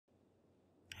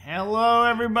Hello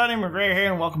everybody, MacGhriogair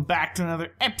here, and welcome back to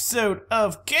another episode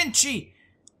of Kenshi!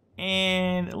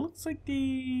 And it looks like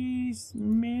these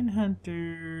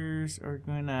manhunters are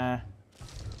gonna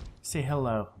say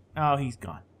hello. Oh, he's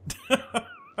gone.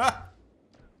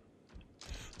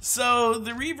 So,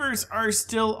 the Reavers are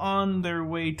still on their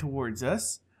way towards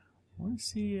us. I want to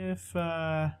see if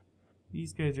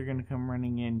these guys are gonna come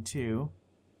running in too.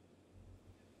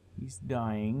 He's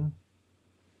dying.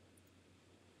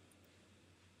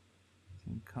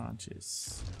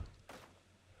 Unconscious.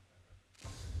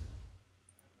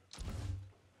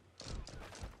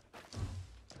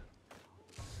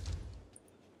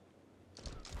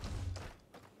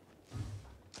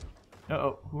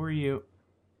 Uh-oh, who are you?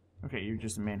 Okay, you're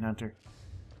just a manhunter.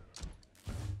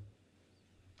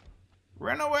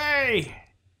 Run away!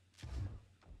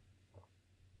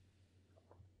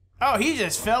 Oh, he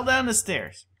just fell down the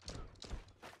stairs.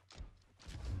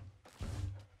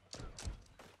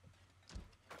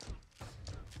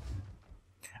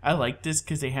 I like this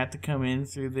because they had to come in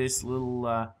through this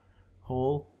little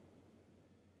hole.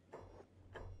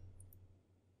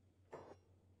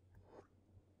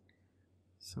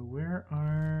 So where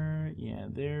are... yeah,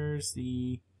 there's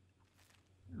the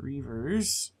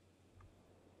Reavers.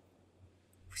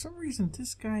 For some reason,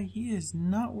 this guy, he is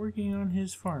not working on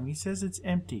his farm. He says it's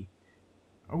empty.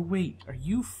 Oh, wait, are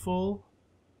you full?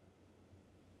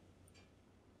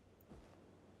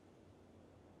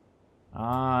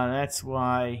 Ah, that's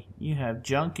why you have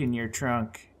junk in your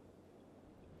trunk.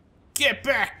 Get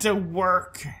back to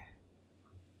work! I'm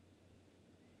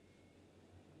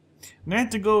gonna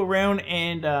have to go around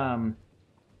and,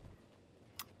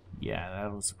 yeah,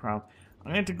 that was the problem. I'm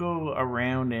gonna have to go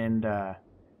around and,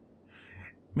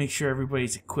 make sure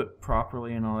everybody's equipped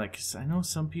properly and all that, because I know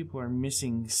some people are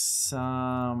missing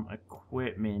some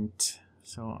equipment.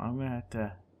 So I'm gonna have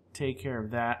to take care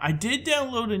of that. I did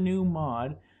download a new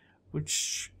mod,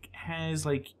 which has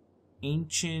like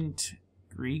ancient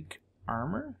Greek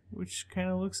armor, which kind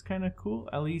of looks kind of cool.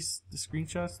 At least the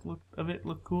screenshots of it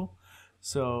look cool.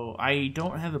 So I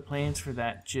don't have the plans for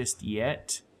that just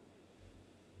yet,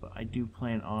 but I do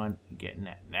plan on getting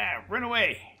that. Nah, run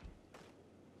away!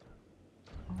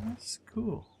 Oh, that's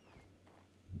cool.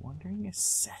 Wandering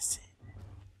assassin.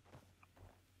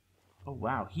 Oh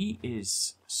wow, he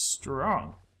is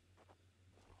strong.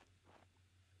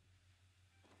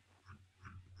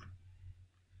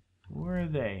 Where are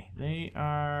they? They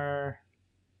are...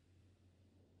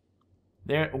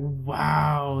 there.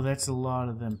 Wow, that's a lot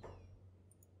of them.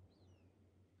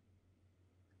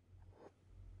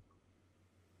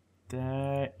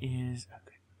 That is...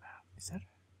 okay. Is that...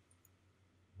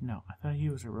 no, I thought he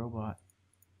was a robot.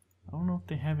 I don't know if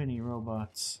they have any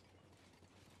robots.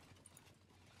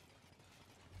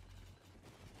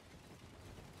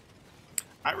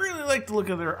 I really like the look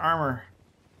of their armor.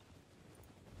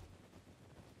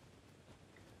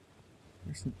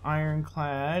 There's an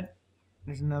ironclad.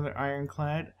 There's another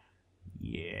ironclad.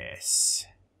 Yes.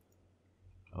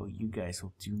 Oh, you guys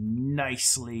will do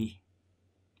nicely.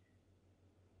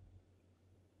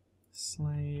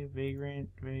 Slave,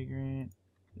 vagrant,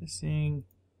 missing.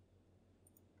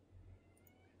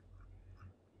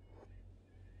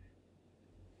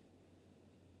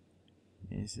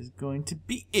 This is going to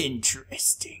be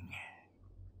interesting.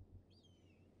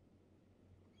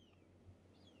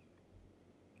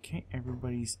 Okay,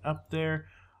 everybody's up there.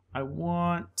 I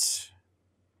want...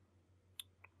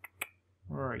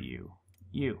 where are you?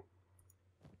 You.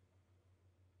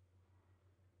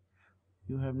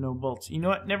 You have no bolts. You know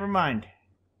what? Never mind.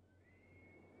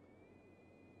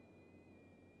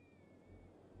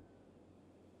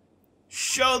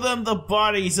 Show them the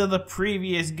bodies of the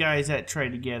previous guys that tried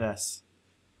to get us.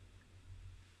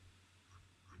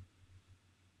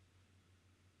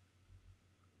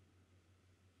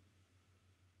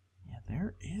 Yeah,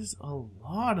 there is a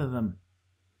lot of them.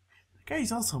 The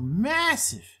guy's also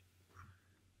massive.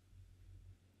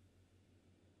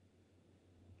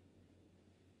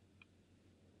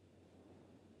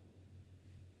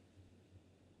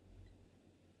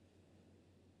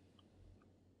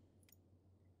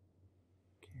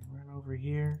 Over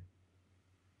here.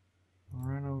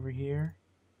 Run over here.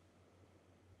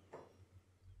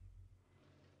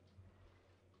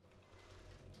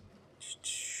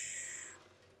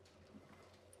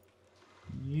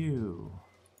 You.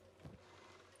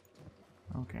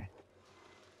 Okay.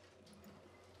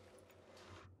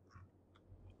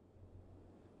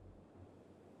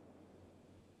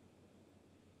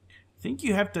 I think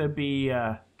you have to be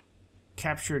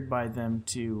captured by them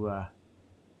to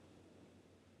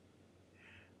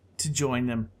join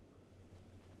them.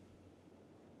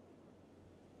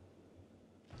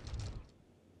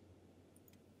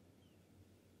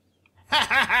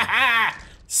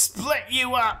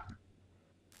 you up!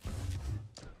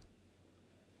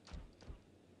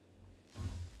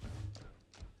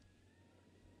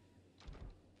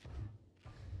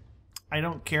 I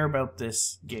don't care about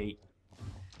this gate,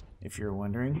 if you're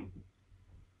wondering.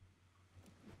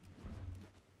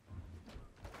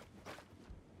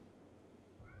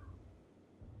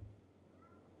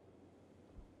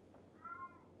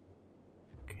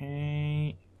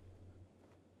 Okay.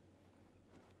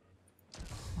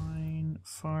 Fine.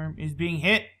 Farm is being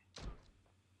hit.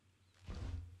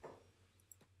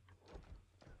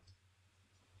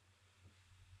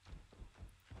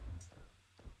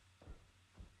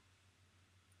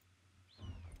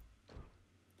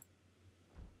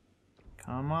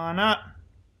 Come on up.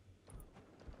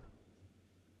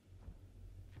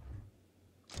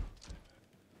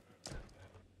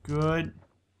 Good.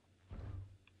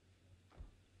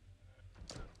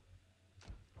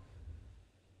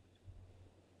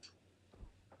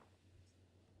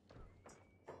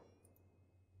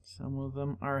 Some of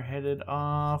them are headed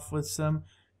off with some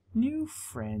new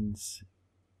friends.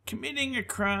 Committing a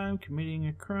crime, committing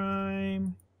a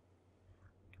crime.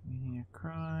 Committing a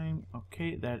crime.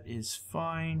 Okay, that is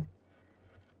fine.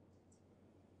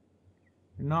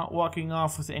 You're not walking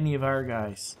off with any of our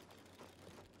guys.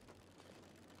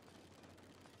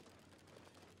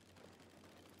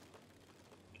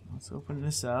 Okay, let's open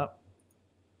this up.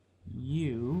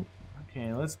 You.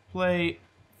 Okay, let's play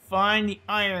Find the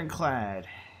Ironclad.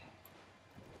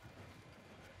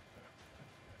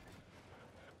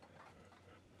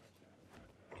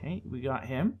 Okay, we got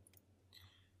him.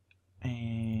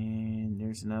 And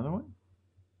there's another one.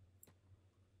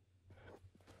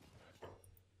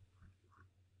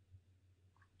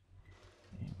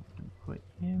 And we can put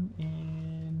him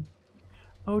in.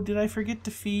 Oh, did I forget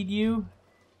to feed you?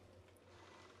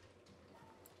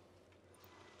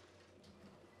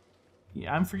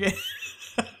 Yeah, I'm forgetting.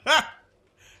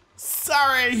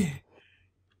 Sorry!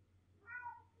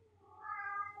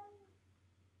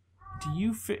 Do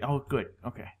you fit? Oh, good.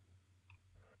 Okay.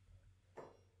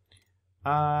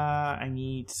 I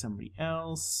need somebody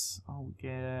else. I'll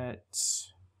get...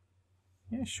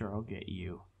 Yeah, sure, I'll get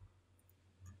you.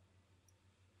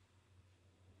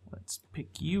 Let's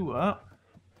pick you up.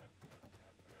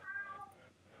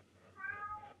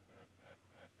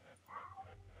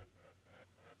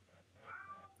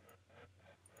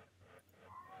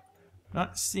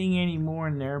 Not seeing any more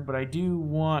in there, but I do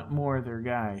want more of their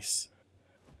guys.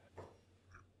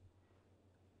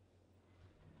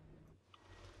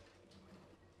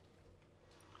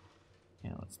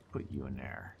 Yeah, let's put you in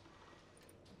there.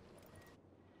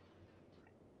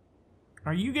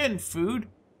 Are you getting food?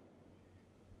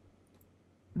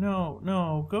 No,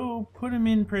 no, go put him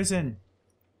in prison.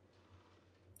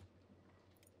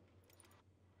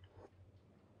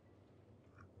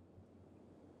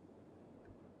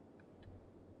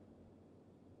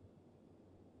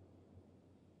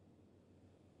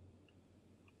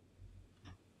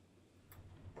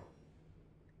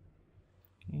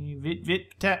 Okay, vit,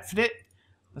 vit, tat, fit.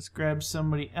 Let's grab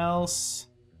somebody else.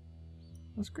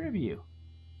 Let's grab you.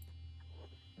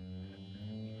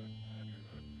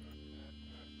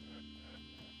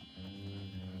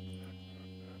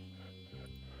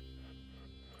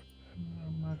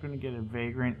 I'm not going to get a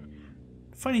vagrant.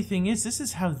 Funny thing is, this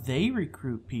is how they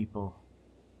recruit people.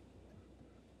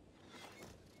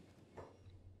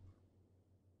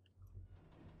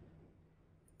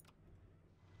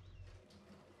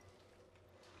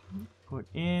 Put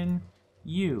in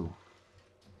you.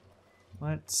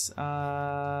 Let's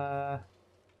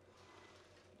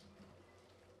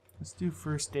do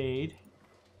first aid.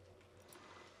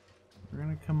 We're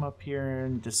gonna come up here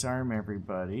and disarm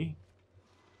everybody.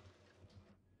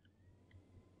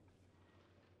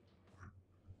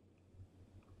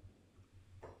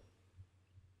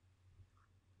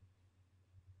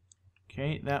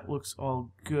 Okay, that looks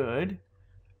all good.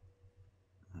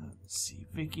 Let's see,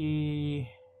 Vicky.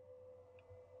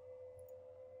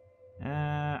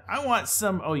 I want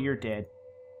some... Oh, you're dead.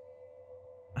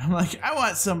 I'm like, I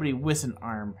want somebody with an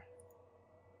arm.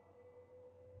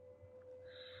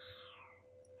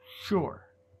 Sure.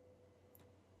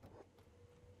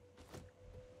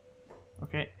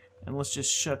 Okay, and let's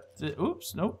just shut the...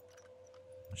 Oops, nope.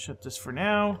 Shut this for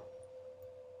now.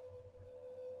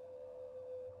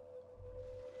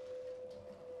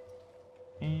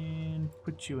 And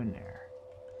put you in there.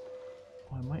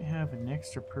 Oh, I might have an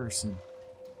extra person.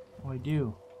 Oh, I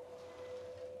do.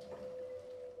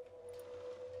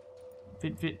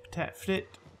 Fit, fit, tat,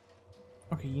 fit.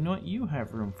 Okay, you know what? You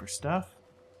have room for stuff.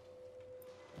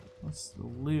 What's the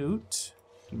loot?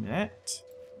 Give me that.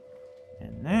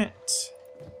 And that.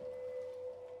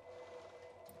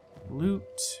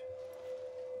 Loot.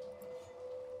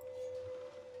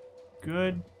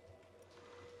 Good.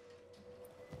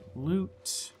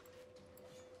 Loot.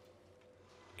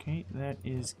 Okay, that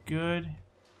is good.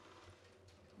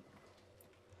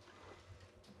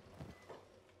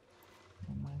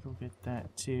 I might as well get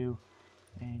that too.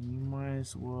 And you might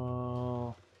as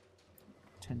well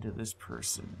tend to this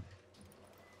person.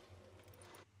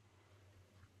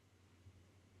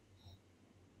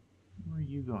 Where are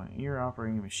you going? You're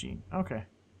operating a machine. Okay.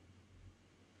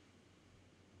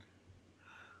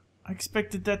 I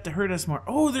expected that to hurt us more.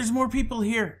 Oh, there's more people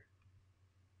here.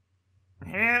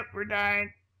 Yep, we're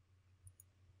dying.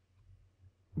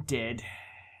 Dead.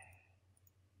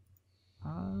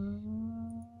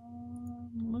 I'm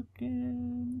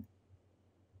looking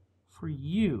for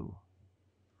you.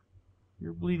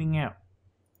 You're bleeding out.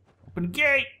 Open the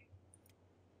gate!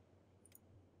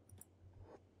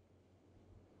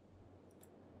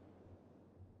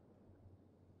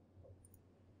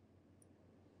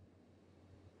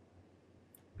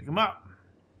 Pick him up.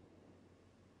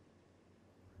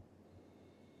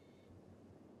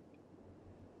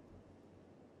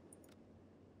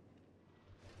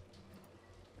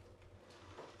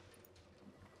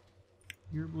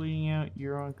 You're bleeding out.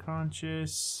 You're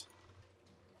unconscious.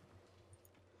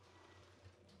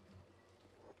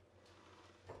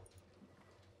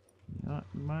 You know what?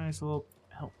 Might as well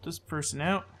help this person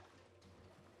out.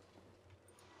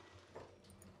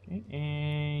 Okay,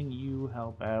 and you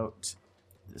help out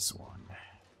this one.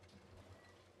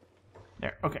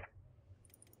 There, okay.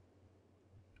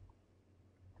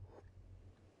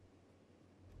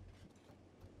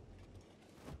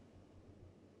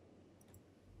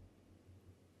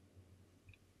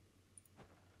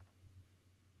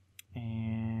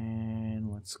 And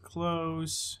let's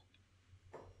close.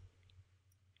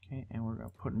 Okay, and we're gonna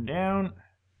put him down.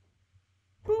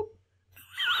 Boop.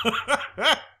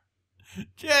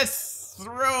 Just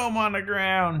throw him on the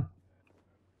ground.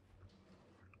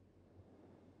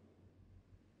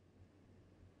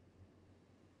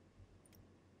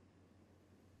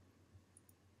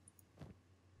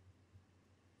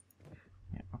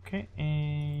 Yeah, okay,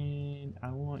 and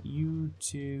I want you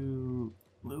to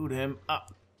load him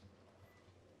up.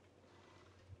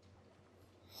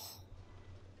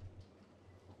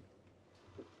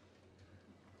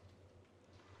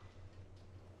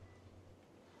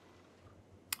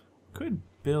 Could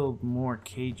build more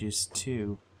cages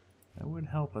too. That would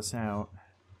help us out.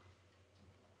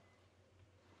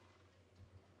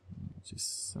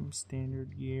 Just some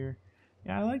standard gear.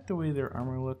 Yeah, I like the way their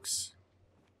armor looks.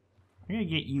 I'm gonna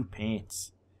get you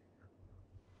pants.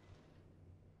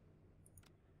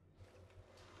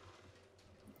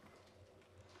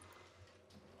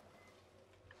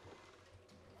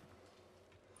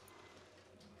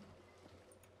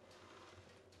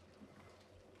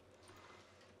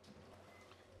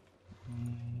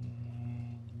 And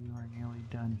you are nearly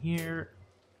done here.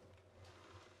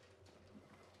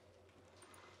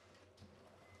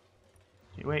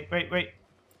 Okay, wait.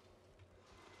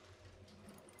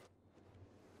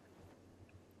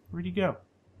 Where'd he go?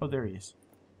 Oh, there he is.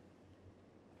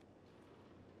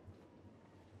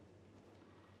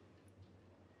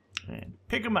 And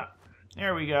pick him up.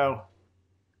 There we go.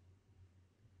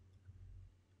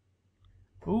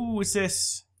 Ooh, what's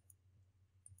this?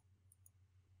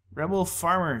 Rebel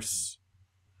farmers.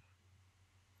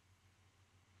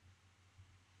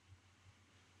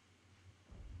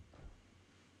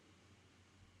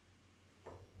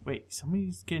 Wait,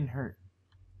 somebody's getting hurt.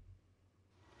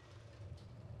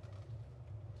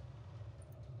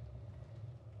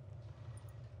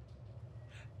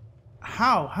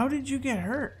 How? How did you get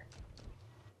hurt?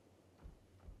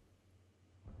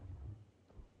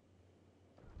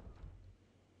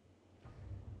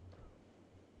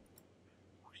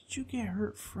 Where did you get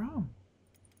hurt from?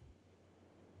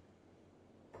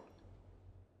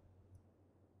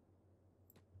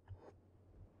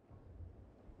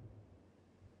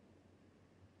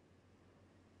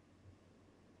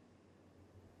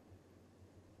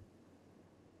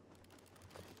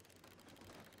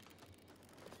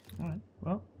 Alright,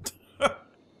 well.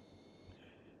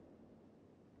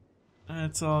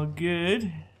 That's all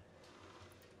good.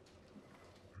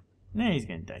 Nah, he's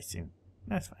gonna die soon.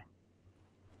 That's fine.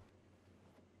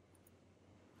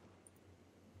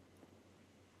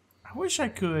 I wish I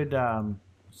could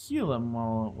heal him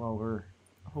while we're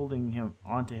holding him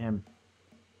onto him.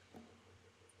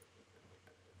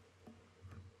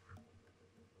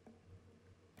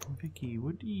 Vicky,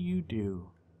 what do you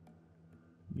do?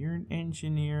 You're an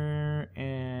engineer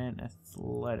and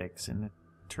athletics and a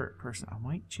turret person. I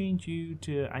might change you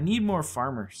to... I need more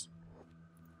farmers.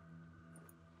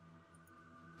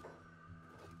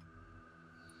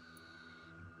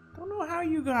 don't know how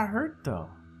you got hurt, though.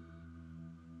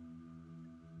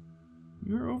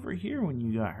 You were over here when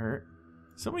you got hurt.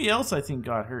 Somebody else, I think,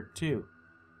 got hurt, too.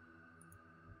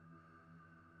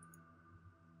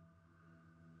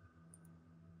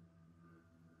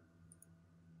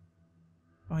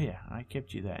 Oh, yeah, I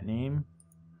kept you that name.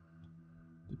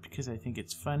 Because I think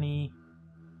it's funny.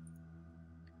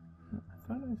 I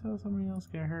thought I saw somebody else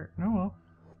get hurt. Oh, well.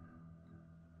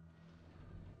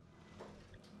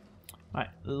 Alright,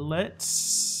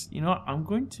 let's... You know what? I'm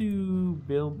going to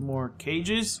build more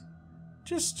cages.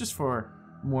 Just for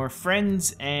more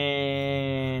friends.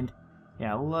 And...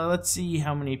 yeah, let's see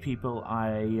how many people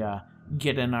I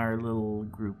get in our little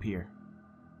group here.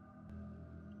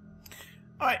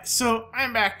 Alright, so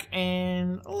I'm back,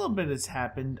 and a little bit has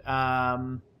happened. I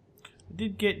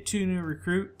did get 2 new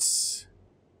recruits.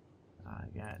 I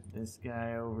got this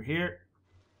guy over here,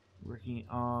 working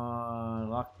on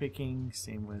lockpicking,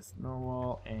 same with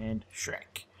Norwal and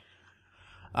Shrek.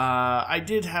 I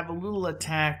did have a little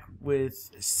attack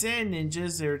with sand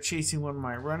ninjas. They were chasing one of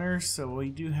my runners, so we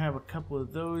do have a couple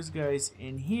of those guys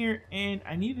in here, and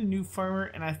I need a new farmer,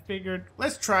 and I figured,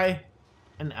 let's try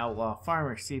an outlaw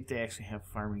farmer, see if they actually have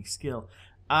farming skill.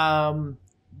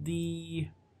 The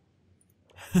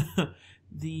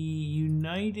the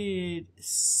United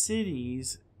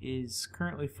Cities is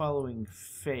currently following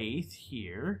Faith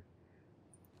here.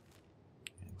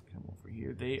 Come over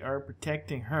here. They are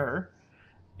protecting her.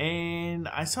 And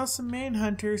I saw some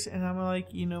manhunters, and I'm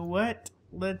like, you know what?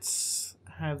 Let's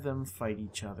have them fight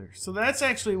each other. So that's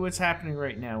actually what's happening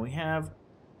right now. We have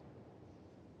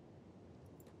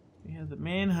the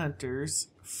manhunters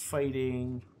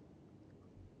fighting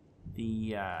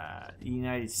the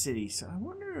United Cities. So I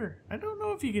wonder, I don't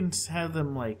know if you can have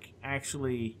them like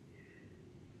actually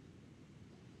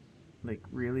like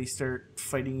really start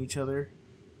fighting each other,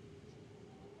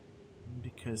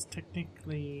 because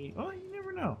technically, well, you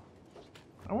never know.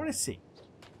 I want to see.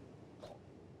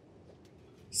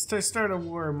 Start a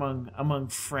war among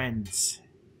friends.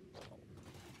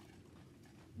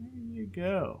 There you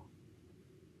go.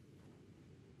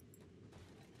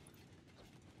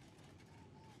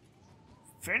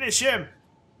 Finish him!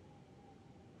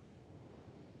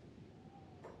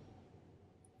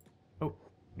 Oh,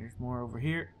 there's more over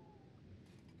here.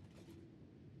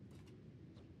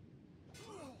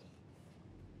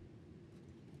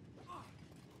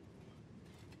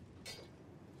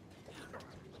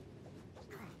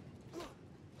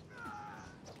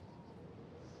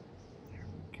 There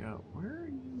we go. Where are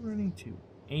you running to?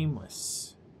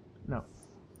 Aimless. No.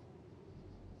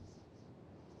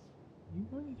 You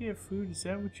want to get food? Is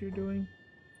that what you're doing?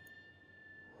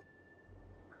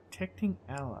 Protecting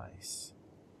allies.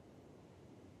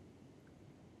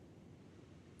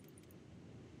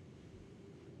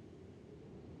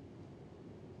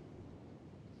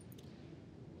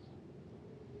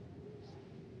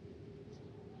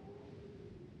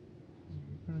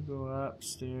 You're gonna go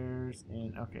upstairs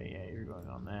and okay, yeah, you're going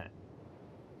on that.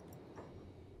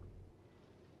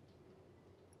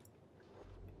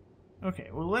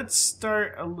 Okay, well, let's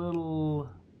start a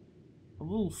little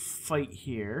fight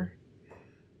here.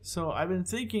 So I've been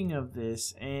thinking of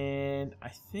this, and I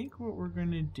think what we're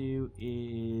gonna do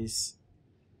is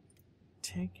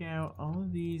take out all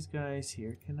of these guys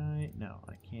here. Can I? No,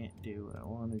 I can't do what I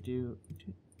want to do.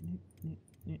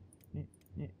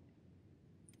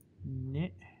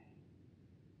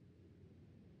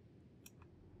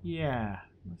 Yeah,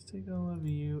 let's take all of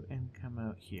you and come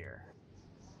out here.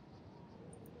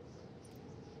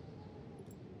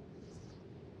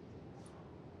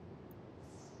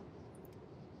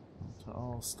 To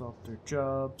all stop their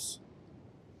jobs.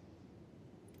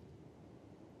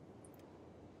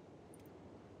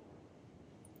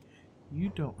 You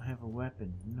don't have a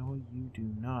weapon. No, you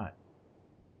do not.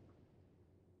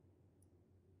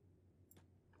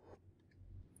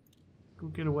 Go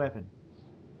get a weapon.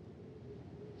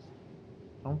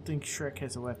 I don't think Shrek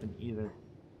has a weapon either.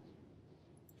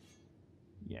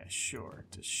 Yeah, sure.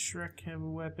 Does Shrek have a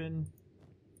weapon?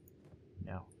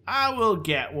 No. I will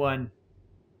get one.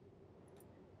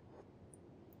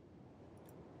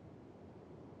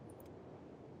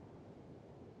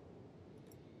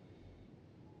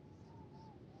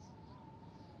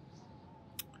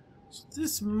 So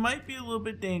this might be a little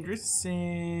bit dangerous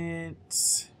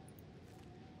since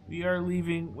we are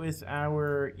leaving with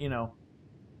our, you know,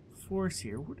 force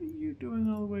here. What are you doing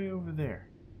all the way over there?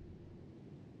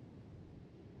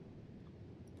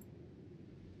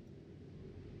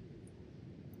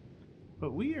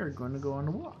 But we are going to go on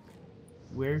a walk.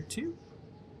 Where to?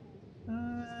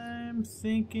 I'm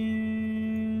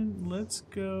thinking let's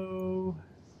go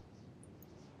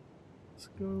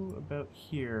Let's go about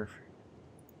here.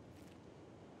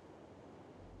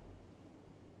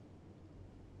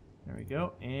 There we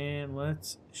go. And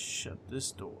let's shut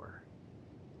this door.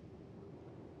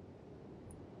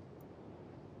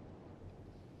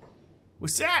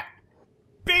 What's that?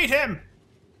 Beat him!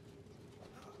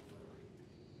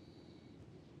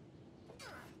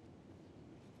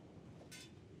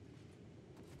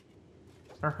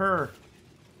 Or her.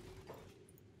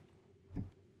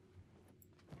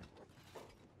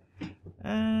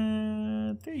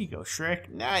 There you go, Shrek.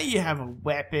 Now you have a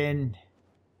weapon.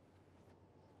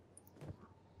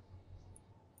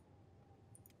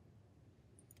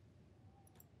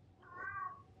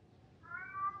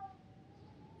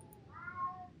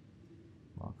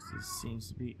 Loxy seems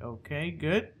to be okay.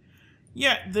 Good.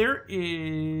 Yeah, there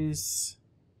is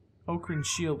Okran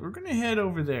shield. We're gonna head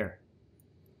over there.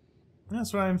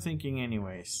 That's what I'm thinking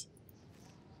anyways.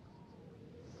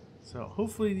 So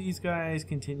hopefully these guys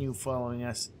continue following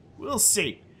us. We'll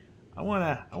see. I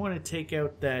wanna take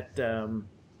out that that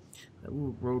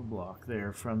little roadblock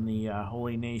there from the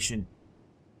Holy Nation.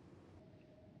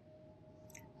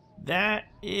 That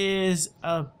is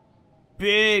a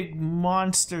big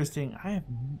monster thing.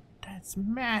 That's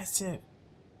massive.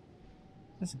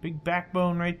 That's a big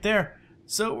backbone right there.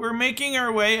 So we're making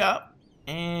our way up,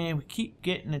 and we keep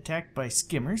getting attacked by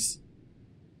skimmers.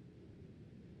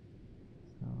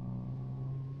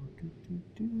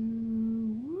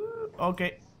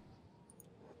 Okay.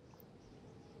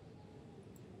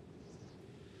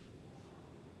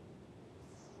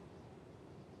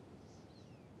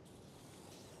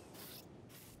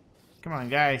 Come on,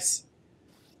 guys.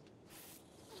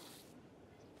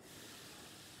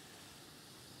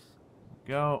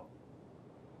 Go.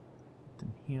 Let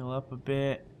them heal up a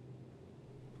bit.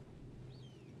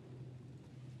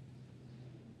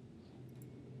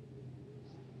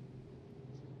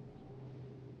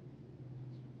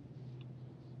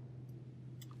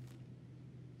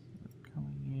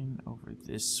 Coming in over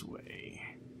this way.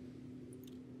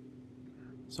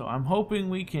 So I'm hoping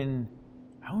we can...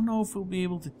 I don't know if we'll be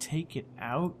able to take it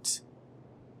out.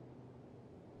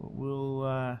 But we'll,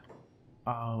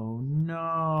 oh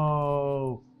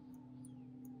no!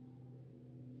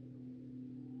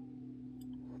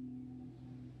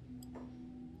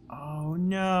 Oh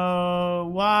no!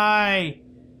 Why?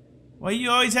 Why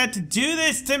you always have to do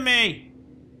this to me?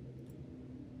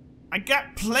 I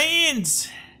got plans!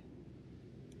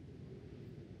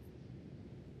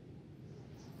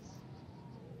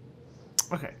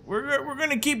 Okay, we're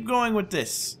gonna keep going with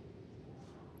this.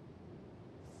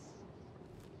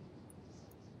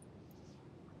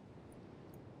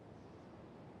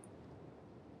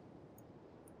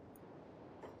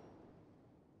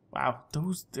 Wow,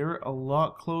 they're a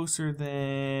lot closer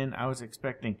than I was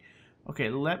expecting. Okay,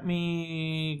 let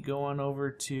me go on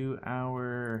over to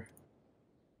our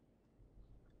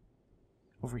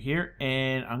over here,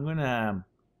 and I'm gonna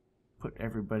put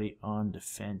everybody on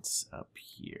defense up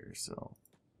here. So,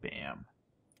 bam.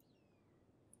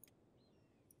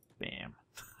 Bam.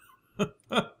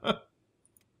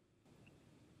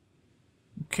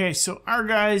 Okay, so our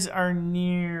guys are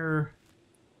near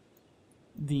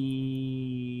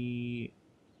the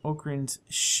Okran's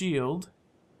shield.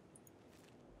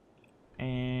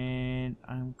 And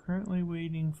I'm currently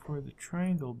waiting for the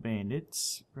triangle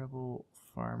bandits, rebel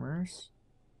farmers.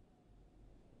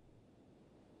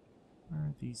 Where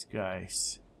are these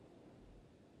guys?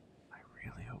 I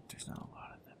really hope there's not a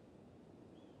lot of them.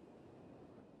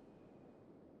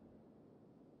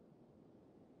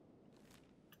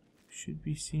 Should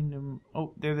be seeing them.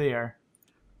 Oh, there they are.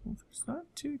 Well, there's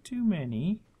not too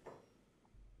many.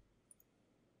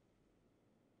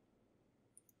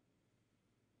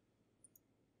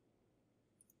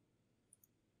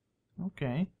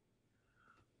 Okay.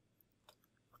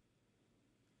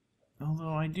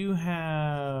 Although I do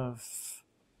have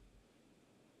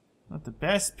not the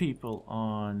best people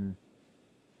on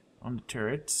the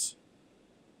turrets.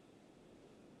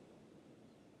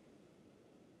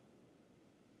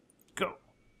 Go.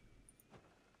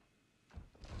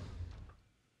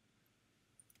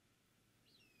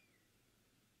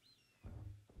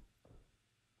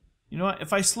 You know what?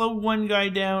 If I slow one guy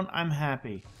down, I'm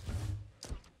happy.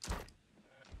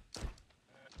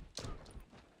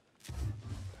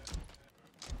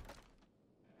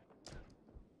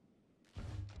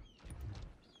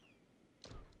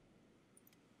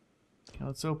 Okay,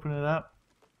 let's open it up.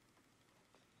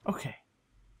 Okay.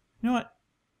 You know what?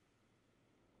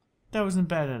 That wasn't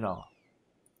bad at all.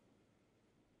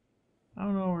 I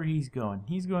don't know where he's going.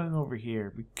 He's going over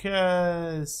here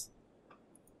because...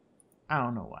 I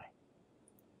don't know why.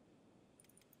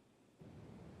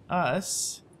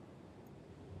 us.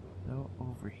 Go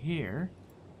over here.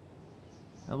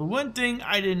 Now the one thing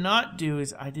I did not do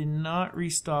is I did not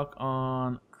restock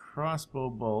on crossbow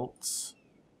bolts.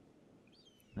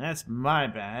 That's my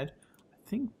bad. I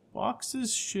think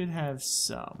boxes should have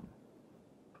some.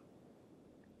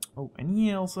 Oh, and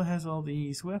he also has all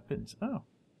these weapons. Oh.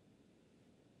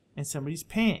 And somebody's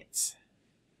pants.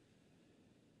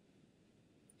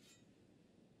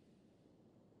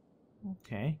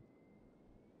 Okay.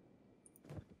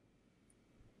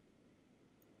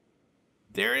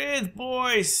 There it is,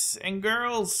 boys and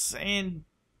girls and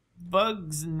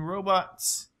bugs and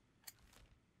robots.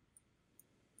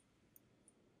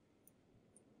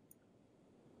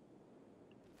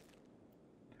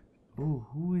 Ooh,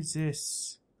 who is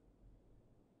this?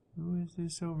 Who is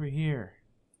this over here?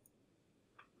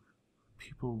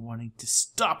 People wanting to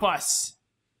stop us!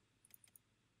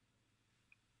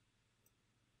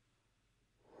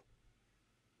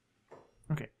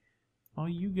 Okay. All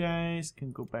you guys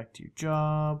can go back to your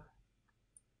job.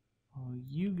 All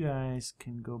you guys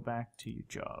can go back to your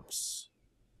jobs.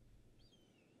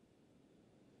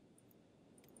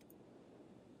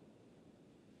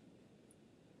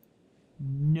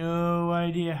 No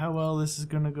idea how well this is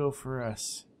gonna go for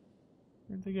us.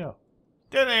 Where'd they go?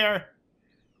 There they are!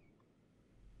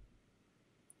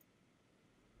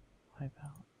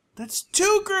 That's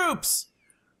 2 groups!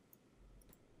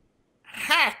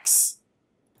 Hacks!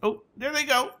 Oh, there they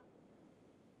go.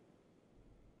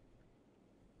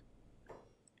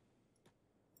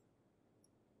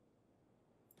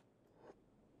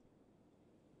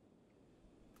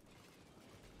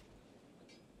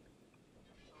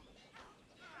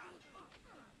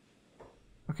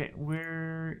 Okay,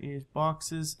 where is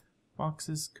boxes?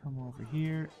 Boxes, come over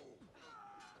here.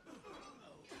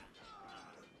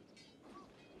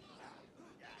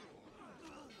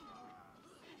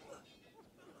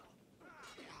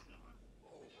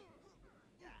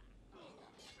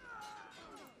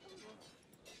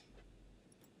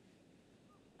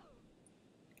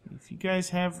 If you guys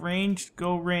have ranged,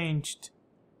 go ranged.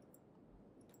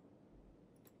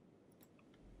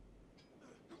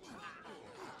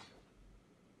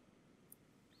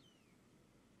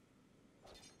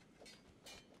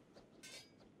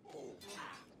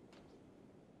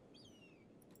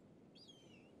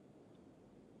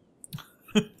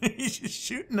 He's just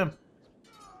shooting them.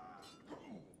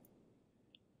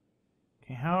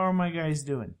 Okay, how are my guys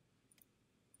doing?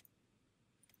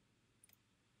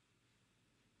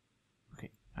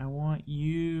 Okay, I want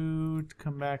you to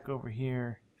come back over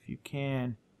here if you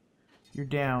can. You're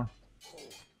down.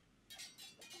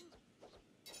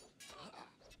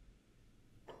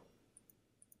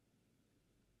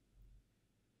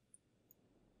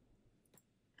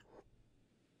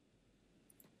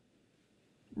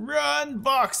 Run,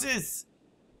 boxes!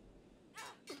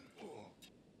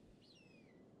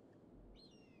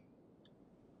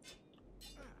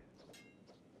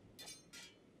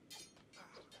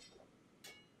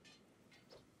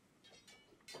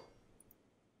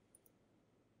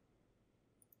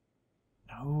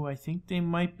 Oh, I think they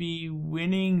might be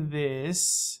winning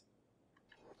this.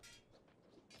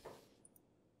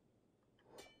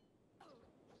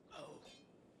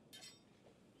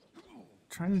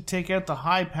 Trying to take out the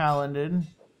high paladin.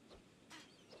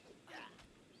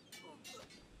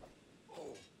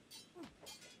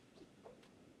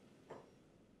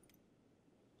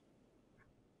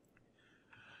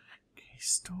 Okay,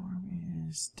 storm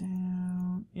is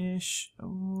down-ish.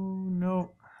 Oh,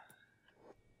 no.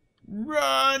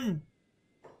 Run!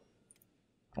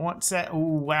 I want Sad... Oh,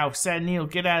 wow. Sad Neil,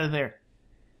 get out of there.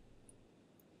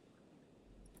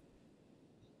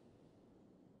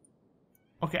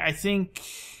 Okay, I think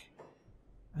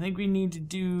we need to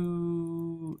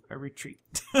do a retreat.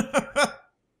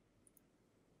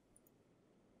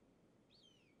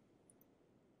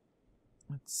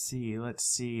 Let's see.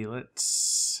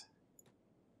 Let's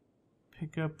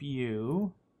pick up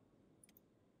you.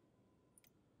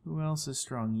 Who else is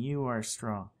strong? You are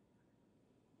strong.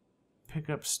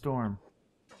 Pick up Storm.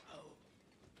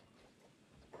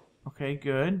 Okay,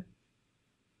 good.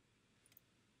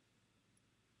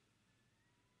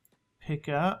 Pick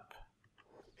up.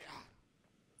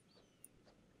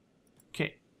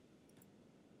 Okay.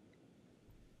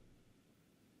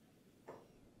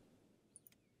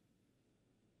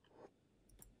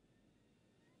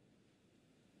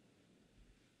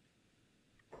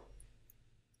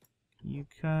 You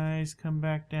guys come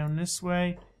back down this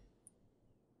way.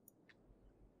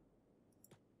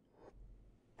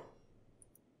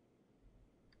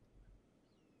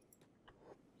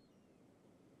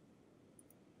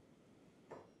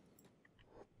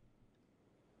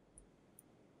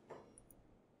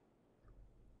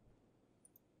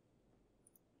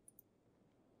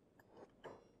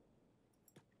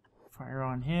 Fire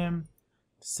on him.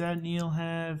 Does Sad Neil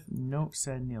have? Nope,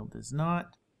 Sad Neil does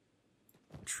not.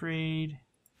 Trade.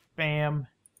 Bam.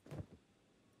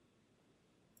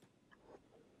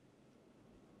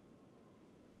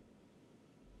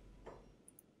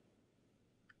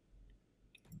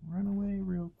 Run away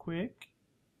real quick.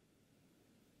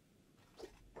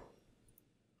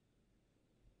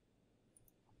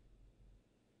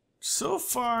 So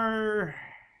far,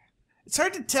 it's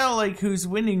hard to tell like who's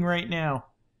winning right now.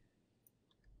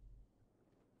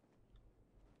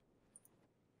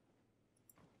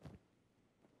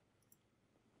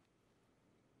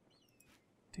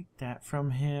 Take that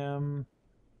from him.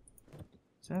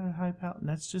 Is that a high paladin?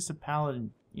 That's just a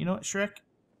paladin. You know what, Shrek?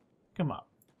 Come up.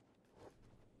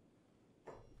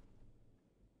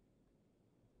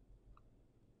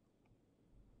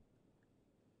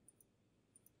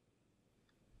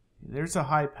 There's a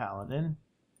high paladin.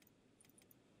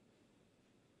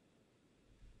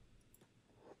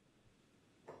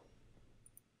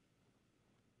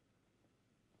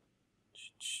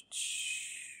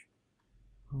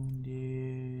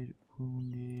 Wounded,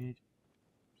 wounded,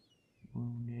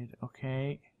 wounded.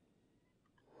 Okay.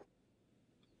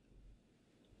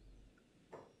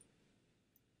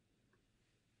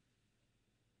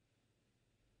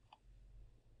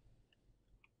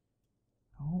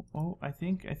 Oh, I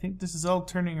think this is all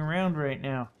turning around right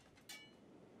now.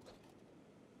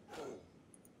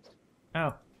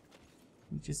 Oh.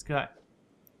 We just got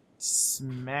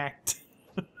smacked.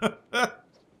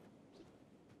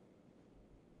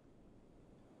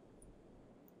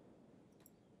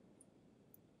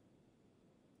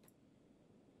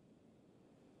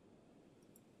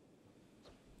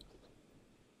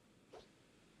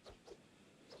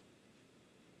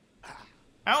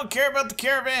 I don't care about the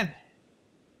caravan.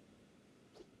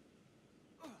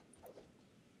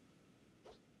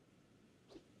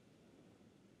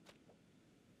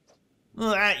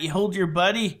 Look at that, you hold your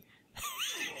buddy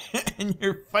and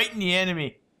you're fighting the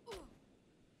enemy.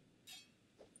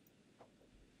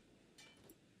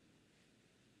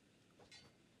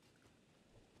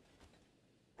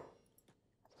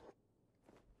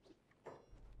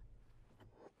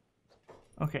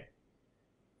 Okay.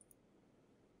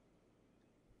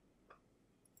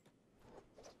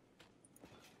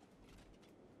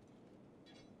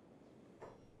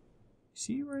 Is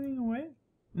he running away?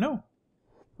 No.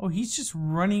 Oh, he's just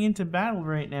running into battle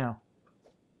right now.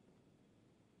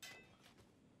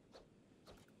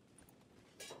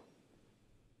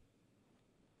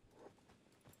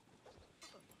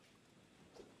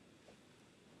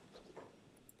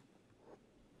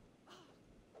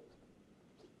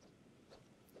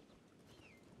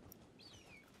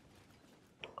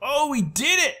 Oh, we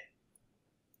did it!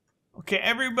 Okay,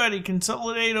 everybody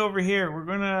consolidate over here. We're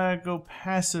gonna go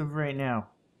passive right now.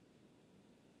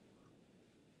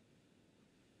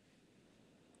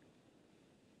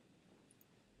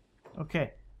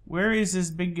 Okay, where is this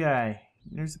big guy?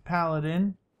 There's a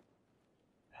paladin.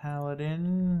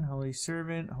 Paladin, holy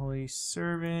servant, holy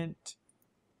servant.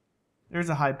 There's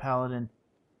a high paladin.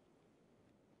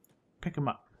 Pick him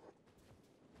up.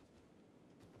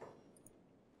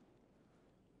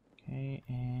 Okay,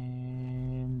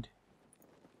 and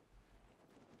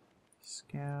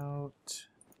scout,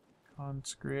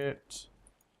 conscript,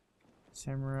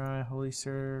 samurai, holy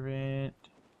servant.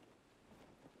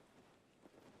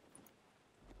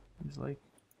 He's like,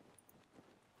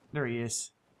 there he is.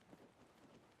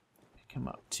 Pick him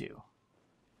up too.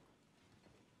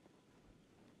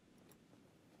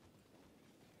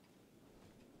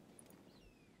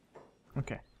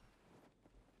 Okay.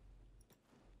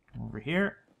 Come over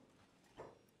here.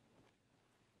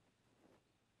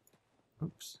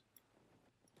 Oops.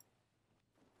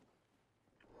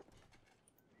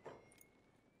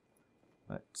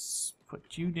 Let's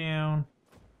put you down.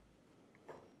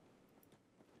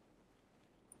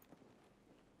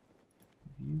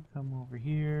 You come over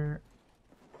here.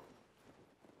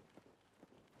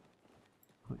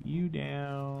 Put you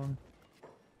down.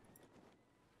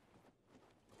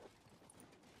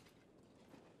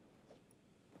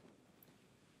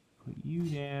 Put you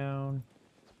down.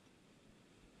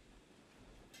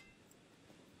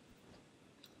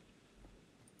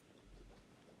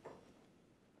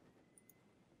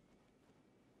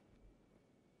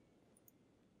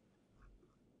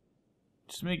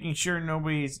 Just making sure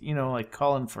nobody's, you know, like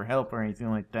calling for help or anything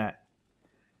like that.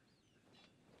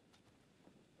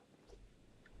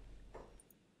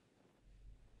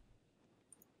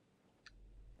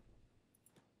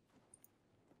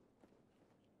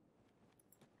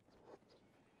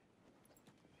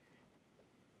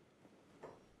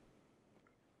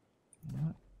 You know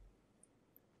what?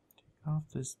 Take off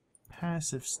this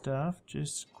passive stuff.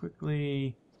 Just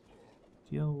quickly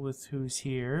deal with who's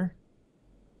here.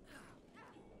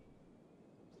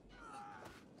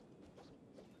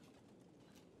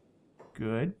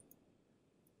 Good.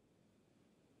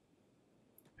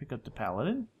 Pick up the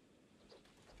paladin.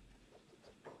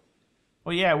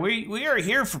 Oh yeah, we are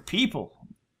here for people,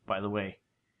 by the way.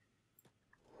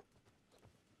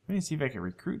 Let me see if I can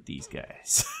recruit these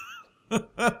guys.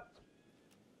 I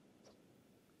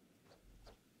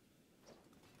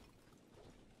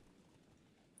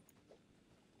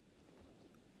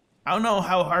don't know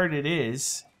how hard it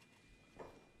is.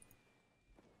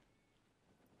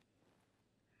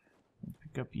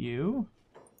 Pick up you.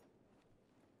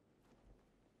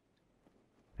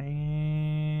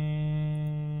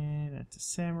 And that's a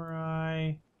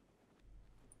samurai.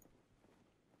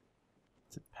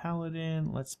 It's a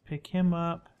paladin. Let's pick him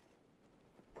up.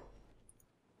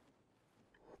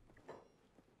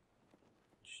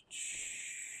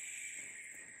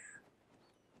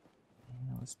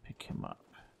 Let's pick him up.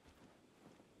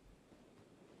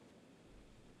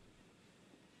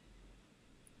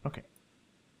 Okay.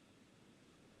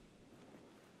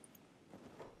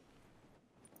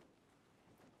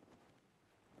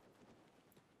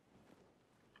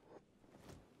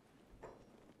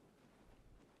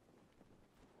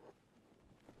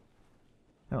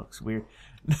 That looks weird.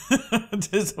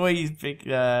 Just the way he's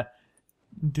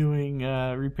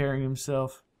repairing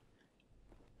himself.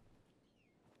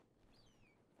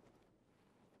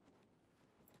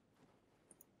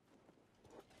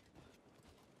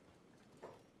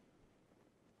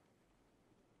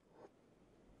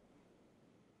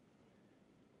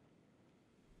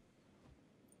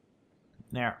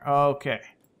 There. Okay.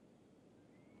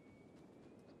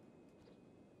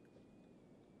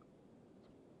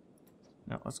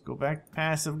 Now let's go back to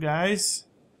passive, guys.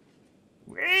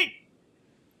 Wait!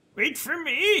 Wait for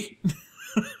me!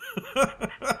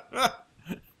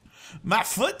 My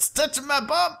foot's touching my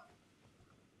bum!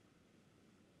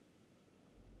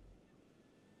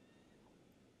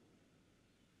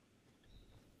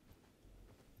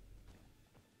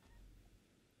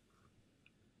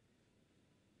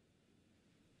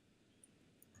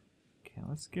 Okay,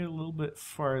 let's get a little bit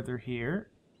farther here.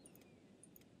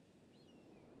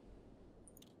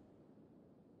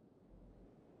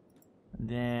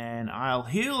 Then I'll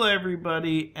heal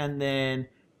everybody, and then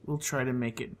we'll try to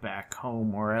make it back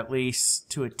home, or at least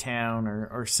to a town,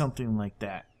 or something like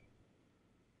that.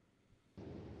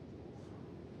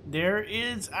 There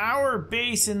is our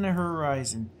base in the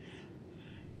horizon.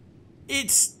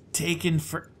 It's taken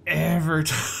forever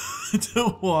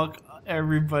to walk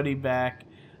everybody back.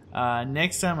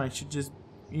 Next time I should just,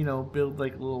 build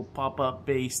like a little pop-up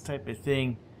base type of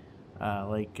thing.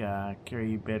 Like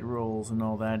carry bedrolls and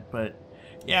all that, but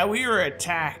yeah, we were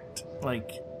attacked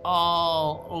like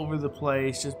all over the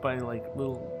place just by like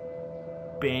little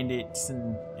bandits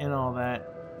and all that.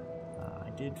 I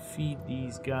did feed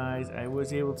these guys. I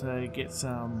was able to get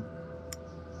some,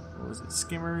 what was it,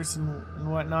 skimmers and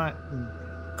whatnot, and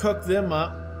cook them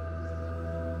up.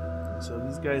 So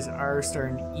these guys are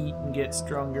starting to eat and get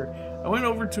stronger. I went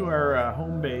over to our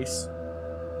home base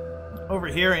over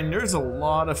here, and there's a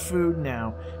lot of food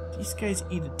now. These guys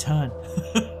eat a ton.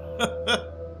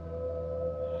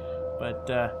 But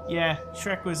yeah,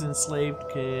 Shrek was enslaved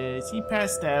because he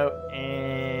passed out,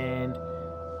 and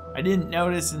I didn't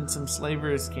notice, and some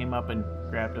slavers came up and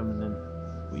grabbed him, and then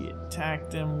we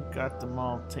attacked him, got them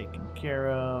all taken care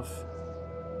of.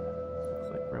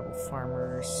 Looks like rebel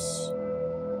farmers.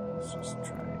 Let's just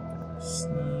try to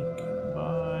sneak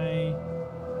by.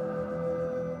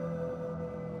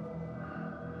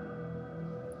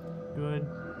 Good.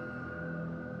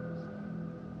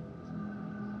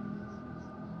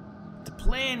 The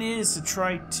plan is to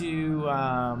try to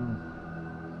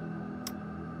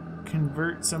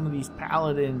convert some of these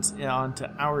paladins onto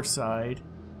our side.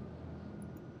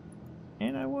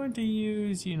 And I want to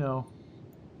use,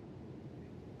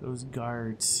 those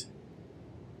guards.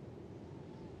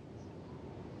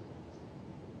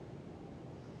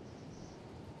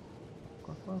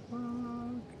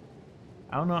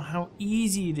 I don't know how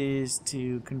easy it is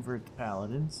to convert the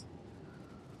paladins.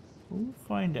 We'll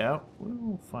find out.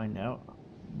 We'll find out. A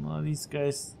lot of these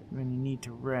guys are going to need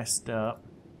to rest up.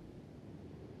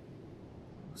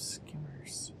 Oh,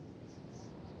 skimmers.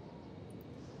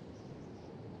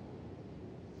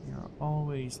 You're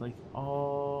always like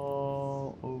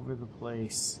all over the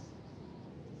place.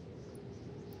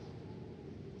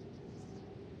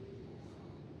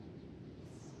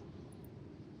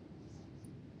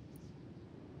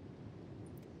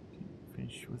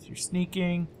 Finish with your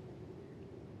sneaking.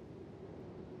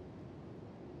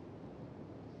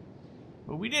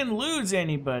 But we didn't lose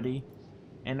anybody,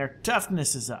 and our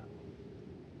toughness is up.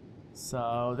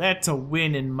 So that's a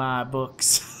win in my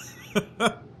books.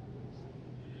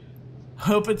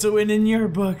 Hope it's a win in your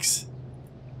books.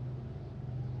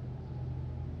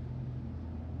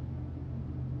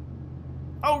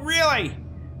 Oh, really?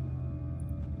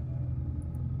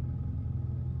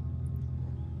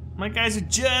 My guys are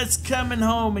just coming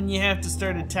home and you have to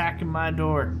start attacking my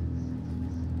door.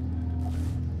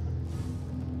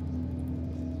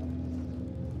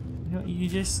 You know, you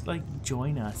just, like,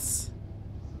 join us.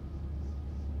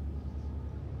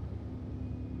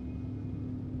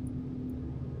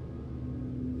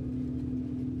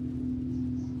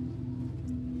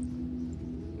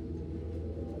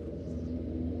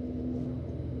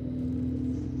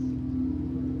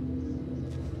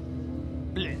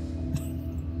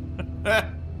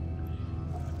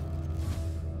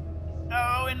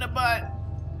 Oh, in the butt.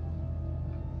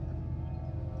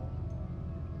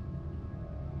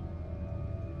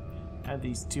 Have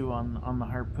these two on the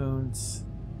harpoons.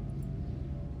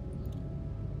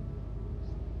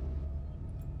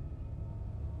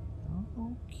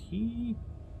 Okie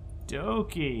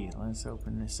dokie. Let's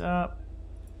open this up.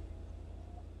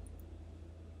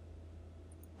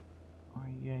 What are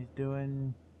you guys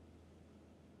doing?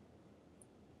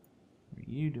 What are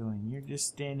you doing? You're just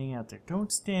standing out there.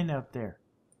 Don't stand out there.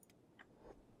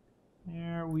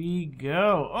 There we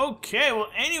go. Okay, well,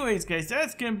 anyways, guys,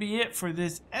 that's going to be it for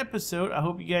this episode. I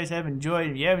hope you guys have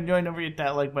enjoyed. If you have enjoyed, don't forget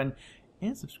that like button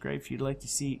and subscribe if you'd like to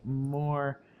see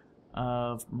more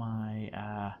of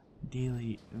my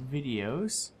daily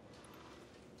videos.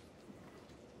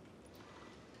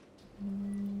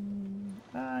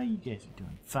 You guys are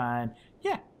doing fine.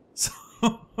 Yeah, so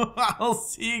I'll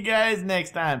see you guys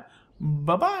next time.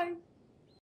 Bye-bye.